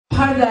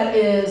part of that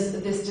is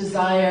this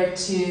desire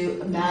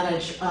to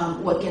manage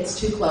what gets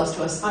too close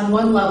to us. On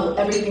one level,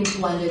 everything's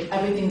blended,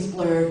 everything's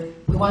blurred.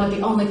 We want to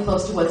be only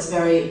close to what's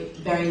very,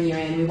 very near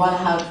in. We want to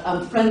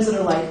have friends that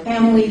are like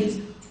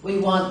family. We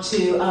want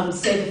to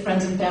say that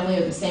friends and family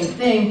are the same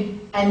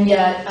thing, and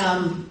yet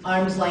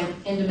arm's length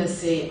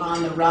intimacy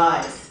on the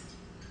rise.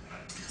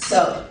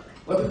 So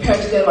we're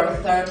prepared to go to our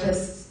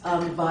therapists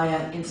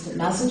via instant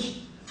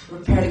message. We're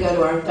prepared to go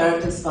to our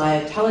therapists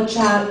via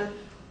telechat.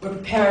 We're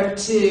prepared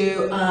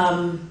to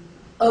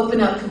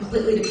open up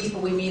completely to people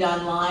we meet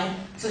online.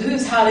 So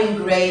who's having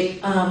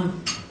great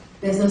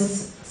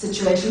business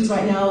situations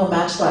right now? Well,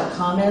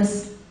 Match.com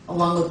is,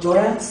 along with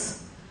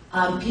Durex.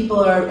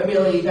 People are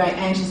really very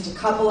anxious to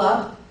couple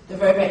up. They're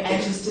very, very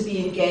anxious to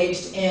be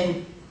engaged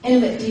in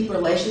intimate, deep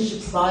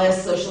relationships via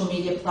social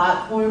media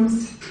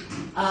platforms.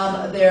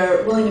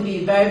 They're willing to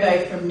be very,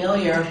 very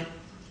familiar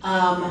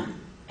and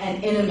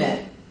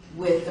intimate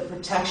with the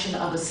protection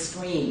of a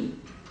screen,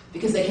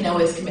 because they can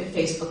always commit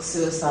Facebook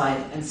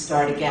suicide and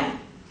start again.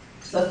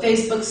 So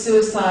Facebook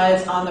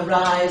suicide's on the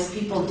rise,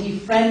 people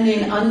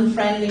defriending,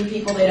 unfriending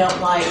people they don't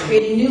like,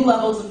 creating new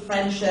levels of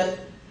friendship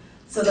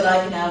so that I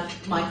can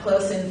have my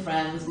close-in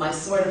friends, my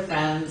sort of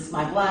friends,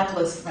 my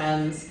blacklist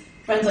friends,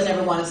 friends I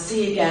never want to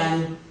see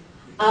again.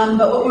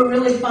 But what we're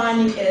really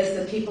finding is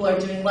that people are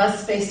doing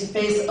less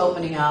face-to-face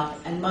opening up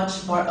and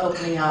much more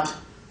opening up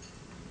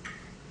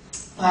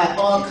by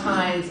all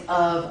kinds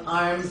of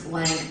arm's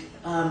length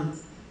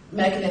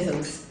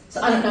mechanisms.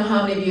 So I don't know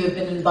how many of you have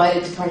been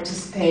invited to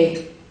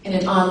participate in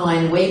an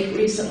online wake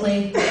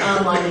recently. The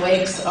online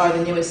wakes are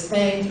the newest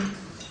thing,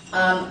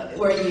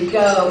 where you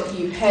go,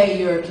 you pay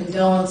your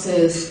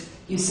condolences,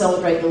 you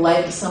celebrate the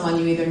life of someone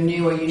you either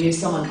knew or you knew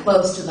someone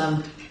close to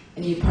them,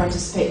 and you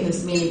participate in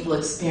this meaningful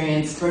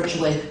experience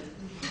virtually.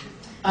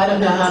 I don't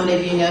know how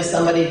many of you know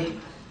somebody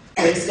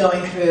who is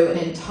going through an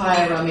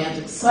entire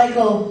romantic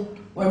cycle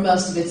where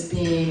most of it's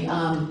being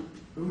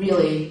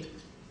really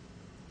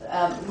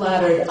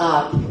laddered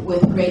up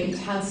with great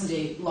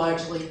intensity,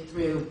 largely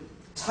through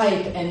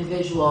type and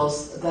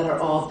visuals that are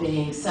all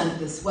being sent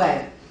this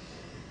way.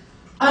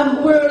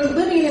 We're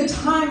living in a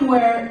time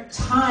where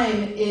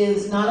time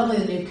is not only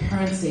the new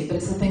currency, but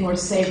it's the thing we're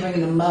savoring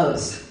the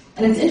most.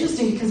 And it's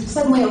interesting because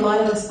suddenly a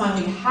lot of us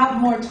find we have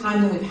more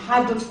time than we've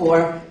had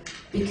before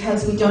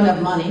because we don't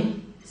have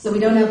money. So we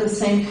don't have the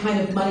same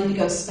kind of money to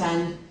go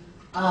spend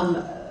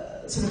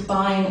sort of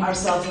buying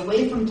ourselves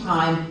away from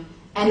time.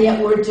 And yet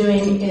what we're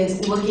doing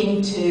is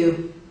looking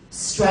to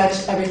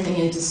stretch everything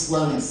into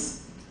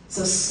slowness.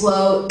 So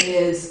slow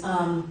is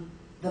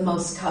the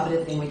most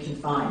coveted thing we can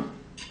find.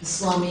 The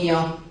slow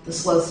meal, the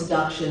slow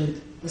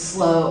seduction, the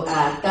slow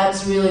act.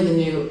 That's really the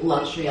new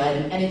luxury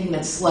item, anything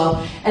that's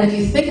slow. And if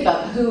you think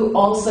about who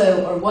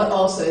also, or what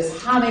also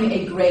is having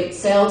a great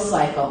sales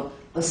cycle,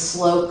 the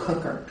slow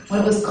cooker.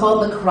 When it was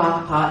called the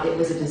crock pot, it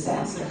was a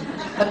disaster.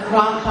 The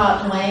crock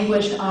pot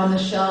languished on the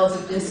shelves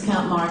of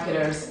discount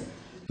marketers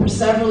for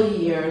several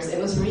years.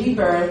 It was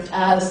rebirthed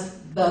as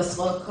the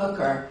slow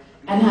cooker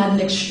and had an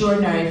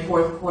extraordinary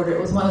fourth quarter. It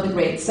was one of the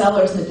great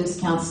sellers in the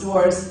discount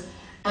stores.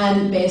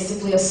 And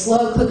basically a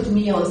slow-cooked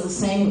meal is the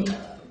same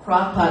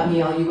crock-pot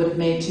meal you would have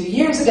made 2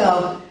 years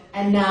ago,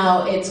 and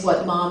now it's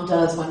what mom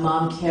does when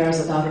mom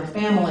cares about her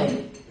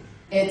family.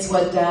 It's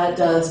what dad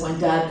does when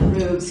dad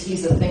proves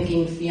he's a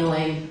thinking,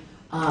 feeling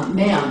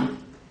man.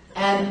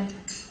 And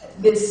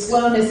this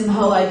slowness and the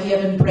whole idea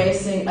of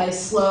embracing a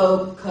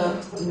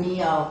slow-cooked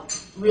meal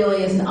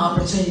really is an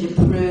opportunity to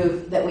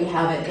prove that we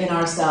have it in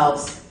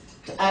ourselves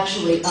to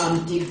actually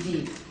dig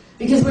deep.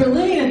 Because we're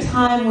living in a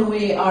time when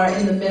we are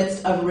in the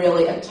midst of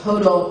really a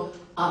total,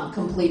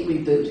 complete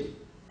reboot.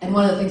 And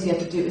one of the things we have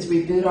to do is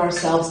reboot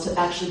ourselves to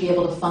actually be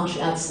able to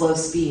function at slow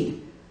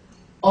speed.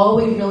 All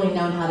we've really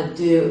known how to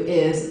do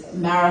is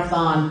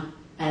marathon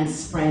and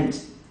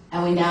sprint.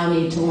 And we now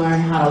need to learn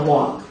how to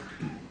walk.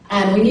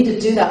 And we need to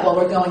do that while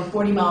we're going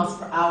 40 miles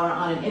per hour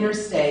on an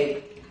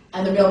interstate.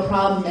 And the real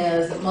problem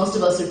is that most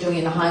of us are doing it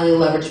in a highly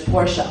leveraged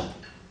Porsche.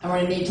 And we're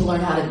going to need to learn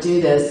how to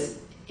do this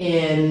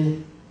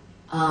in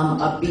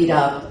a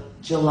beat-up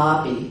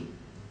jalopy.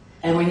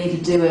 And we need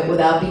to do it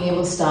without being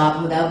able to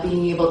stop, without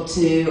being able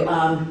to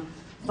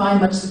find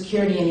much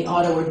security in the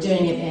auto we're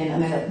doing it in. I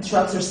mean, the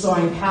trucks are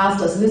soaring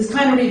past us. And this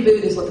kind of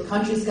reboot is what the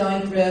country's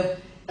going through.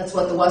 That's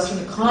what the Western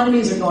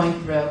economies are going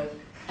through.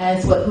 And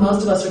it's what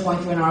most of us are going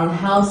through in our own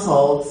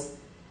households.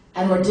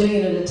 And we're doing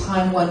it at a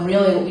time when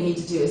really what we need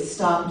to do is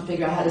stop and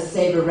figure out how to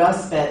savor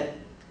respite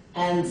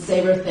and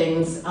savor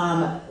things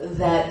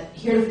that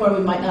heretofore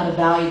we might not have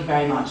valued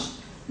very much.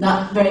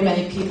 Not very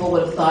many people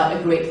would have thought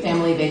a great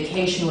family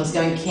vacation was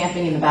going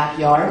camping in the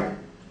backyard,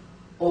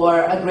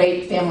 or a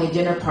great family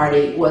dinner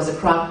party was a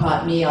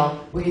crock-pot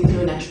meal where you threw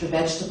in extra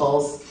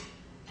vegetables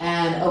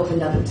and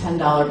opened up a $10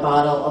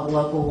 bottle of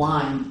local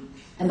wine.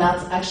 And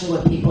that's actually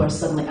what people are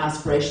suddenly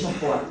aspirational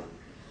for.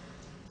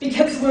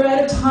 Because we're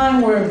at a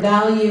time where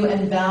value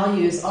and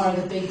values are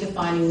the big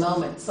defining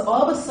moments. So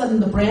all of a sudden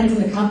the brands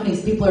and the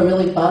companies people are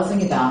really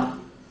buzzing about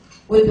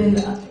would have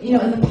been,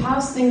 in the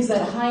past, things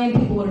that high-end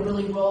people would have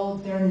really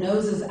rolled their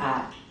noses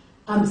at.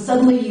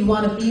 Suddenly you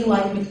want to be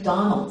like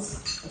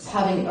McDonald's. It's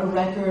having a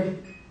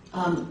record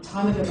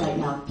time of it right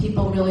now.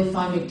 People really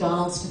find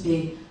McDonald's to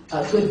be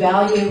good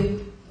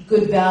value,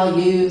 good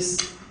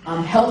values,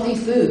 healthy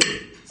food.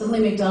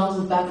 Suddenly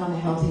McDonald's is back on the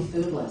healthy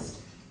food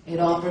list. It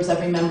offers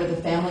every member of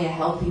the family a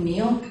healthy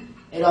meal.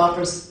 It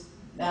offers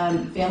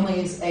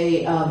families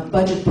a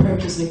budget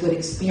purchase and a good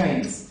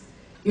experience.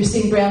 You're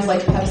seeing brands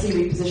like Pepsi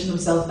reposition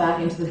themselves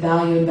back into the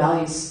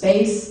value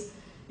space.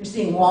 You're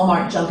seeing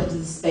Walmart jump into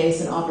the space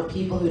and offer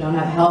people who don't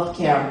have health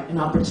care an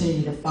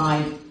opportunity to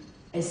find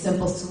a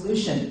simple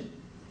solution.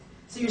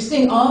 So you're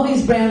seeing all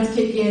these brands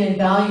kick in,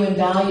 and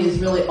values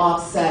really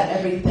offset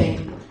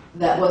everything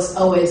that was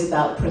always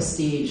about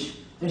prestige.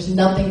 There's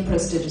nothing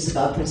prestigious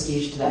about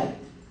prestige today.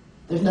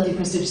 There's nothing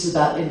prestigious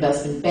about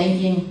investment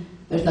banking.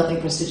 There's nothing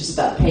prestigious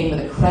about paying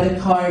with a credit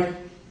card.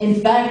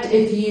 In fact,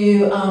 if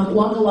you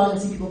walk along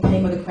and see people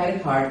paying with a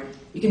credit card,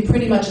 you can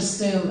pretty much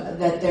assume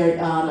that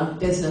they're on a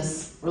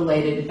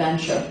business-related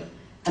venture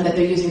and that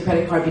they're using a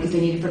credit card because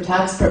they need it for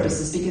tax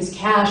purposes, because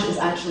cash is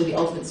actually the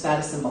ultimate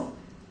status symbol.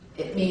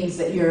 It means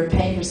that you're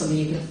paying for something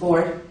you can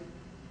afford,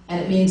 and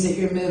it means that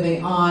you're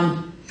moving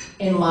on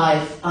in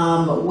life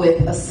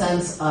with a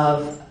sense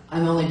of,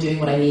 I'm only doing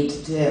what I need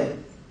to do.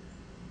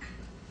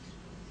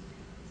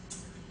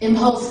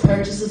 Impulse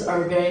purchases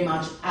are very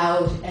much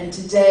out, and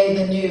today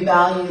the new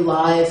value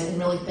lies in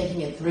really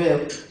thinking it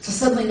through. So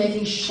suddenly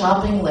making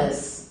shopping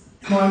lists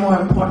more and more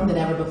important than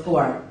ever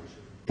before.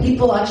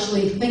 People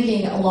actually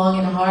thinking long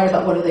and hard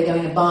about what are they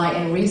going to buy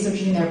and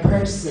researching their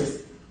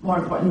purchases more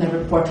important than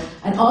ever before.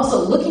 And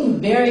also looking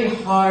very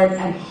hard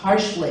and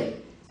harshly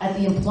at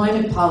the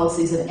employment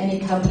policies of any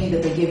company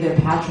that they give their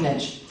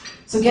patronage.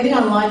 So getting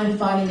online and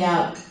finding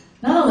out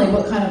not only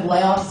what kind of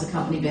layoffs has the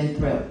company been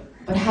through,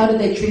 but how did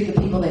they treat the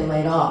people they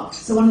laid off?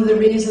 So one of the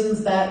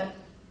reasons that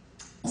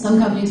some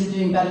companies are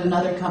doing better than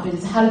other companies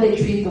is how do they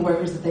treat the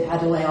workers that they've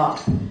had to lay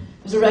off?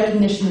 There's a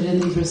recognition that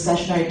in these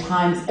recessionary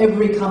times,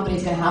 every company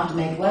is going to have to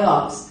make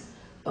layoffs.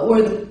 But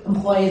were the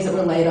employees that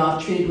were laid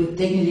off treated with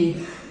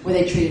dignity? Were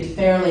they treated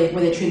fairly?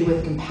 Were they treated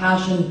with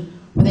compassion?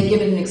 Were they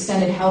given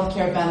extended health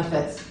care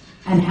benefits?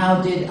 And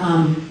how did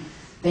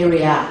they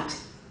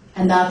react?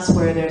 And that's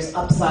where there's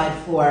upside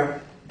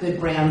for good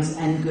brands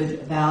and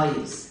good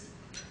values.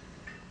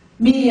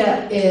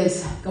 Media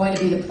is going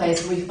to be the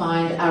place where we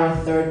find our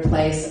third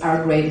place,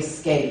 our great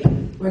escape.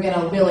 We're going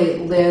to really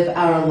live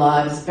our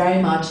lives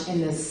very much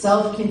in this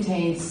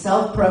self-contained,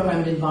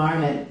 self-programmed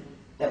environment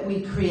that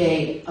we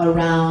create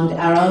around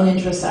our own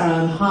interests, our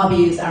own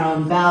hobbies, our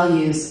own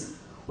values.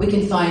 We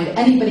can find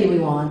anybody we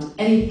want,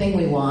 anything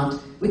we want.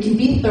 We can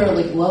be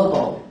thoroughly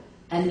global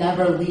and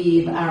never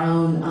leave our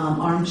own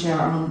armchair,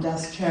 our own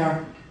desk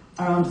chair,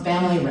 our own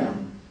family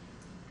room.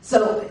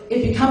 So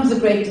it becomes a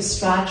great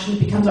distraction.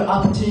 It becomes our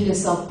opportunity to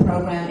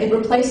self-program. It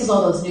replaces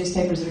all those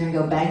newspapers that are going to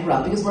go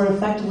bankrupt because we're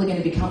effectively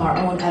going to become our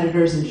own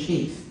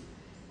editors-in-chief.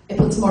 It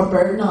puts more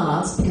burden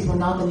on us because we're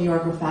not the New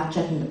Yorker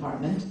fact-checking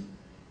department.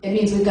 It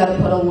means we've got to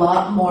put a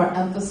lot more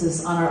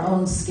emphasis on our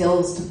own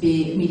skills to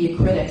be media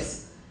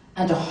critics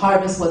and to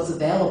harvest what's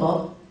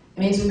available.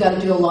 It means we've got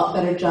to do a lot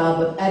better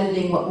job of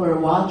editing what we're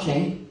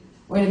watching.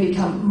 We're going to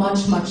become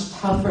much, much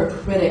tougher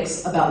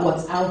critics about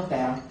what's out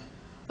there.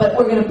 But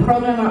we're going to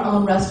program our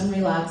own rest and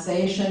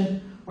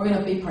relaxation. We're going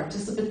to be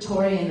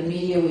participatory in the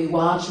media we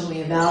watch and we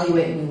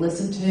evaluate and we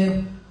listen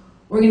to.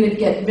 We're going to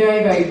get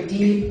very, very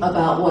deep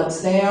about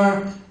what's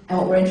there and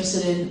what we're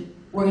interested in.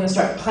 We're going to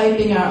start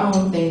piping our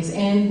own things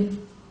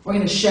in. We're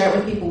going to share it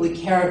with people we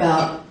care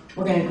about.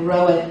 We're going to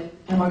grow it,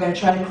 and we're going to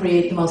try to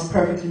create the most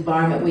perfect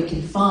environment we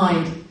can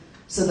find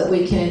so that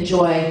we can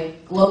enjoy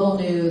global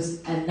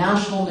news and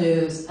national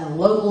news and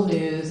local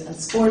news and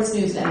sports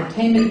news and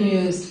entertainment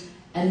news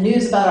and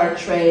news about our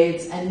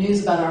trades, and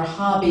news about our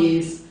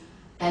hobbies,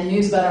 and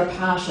news about our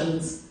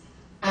passions.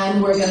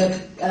 And we're going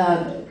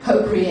to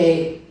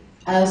co-create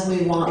as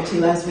we want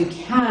to, as we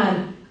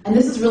can. And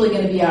this is really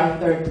going to be our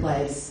third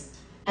place.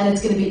 And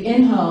it's going to be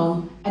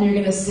in-home, and you're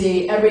going to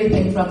see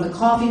everything from the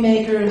coffee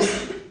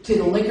makers to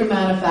the liquor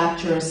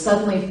manufacturers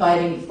suddenly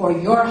fighting for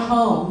your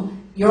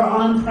home, your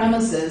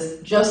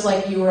on-premises, just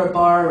like you were a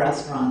bar or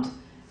restaurant.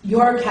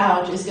 Your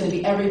couch is going to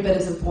be every bit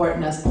as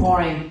important as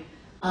pouring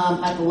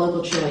at the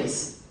local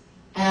Chili's.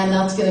 And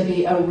that's going to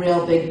be a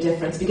real big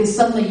difference because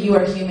suddenly you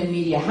are human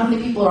media. How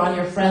many people are on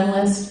your friend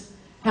list?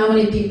 How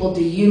many people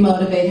do you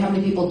motivate? How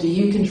many people do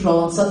you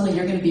control? And suddenly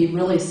you're going to be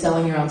really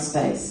selling your own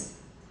space.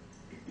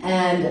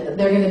 And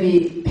they're going to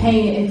be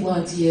paying to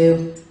influence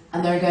you,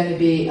 and they're going to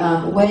be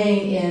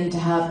weighing in to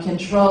have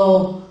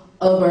control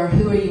over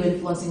who are you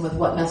influencing with,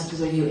 what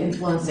messages are you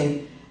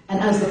influencing. And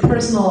as the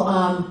personal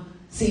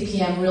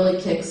CPM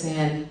really kicks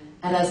in,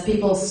 and as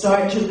people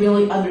start to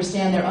really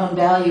understand their own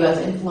value as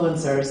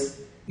influencers,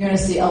 you're going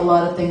to see a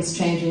lot of things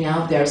changing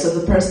out there. So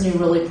the person who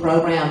really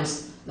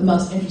programs the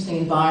most interesting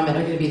environment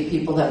are going to be the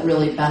people that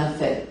really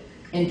benefit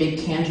in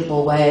big,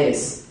 tangible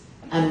ways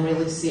and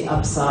really see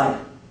upside.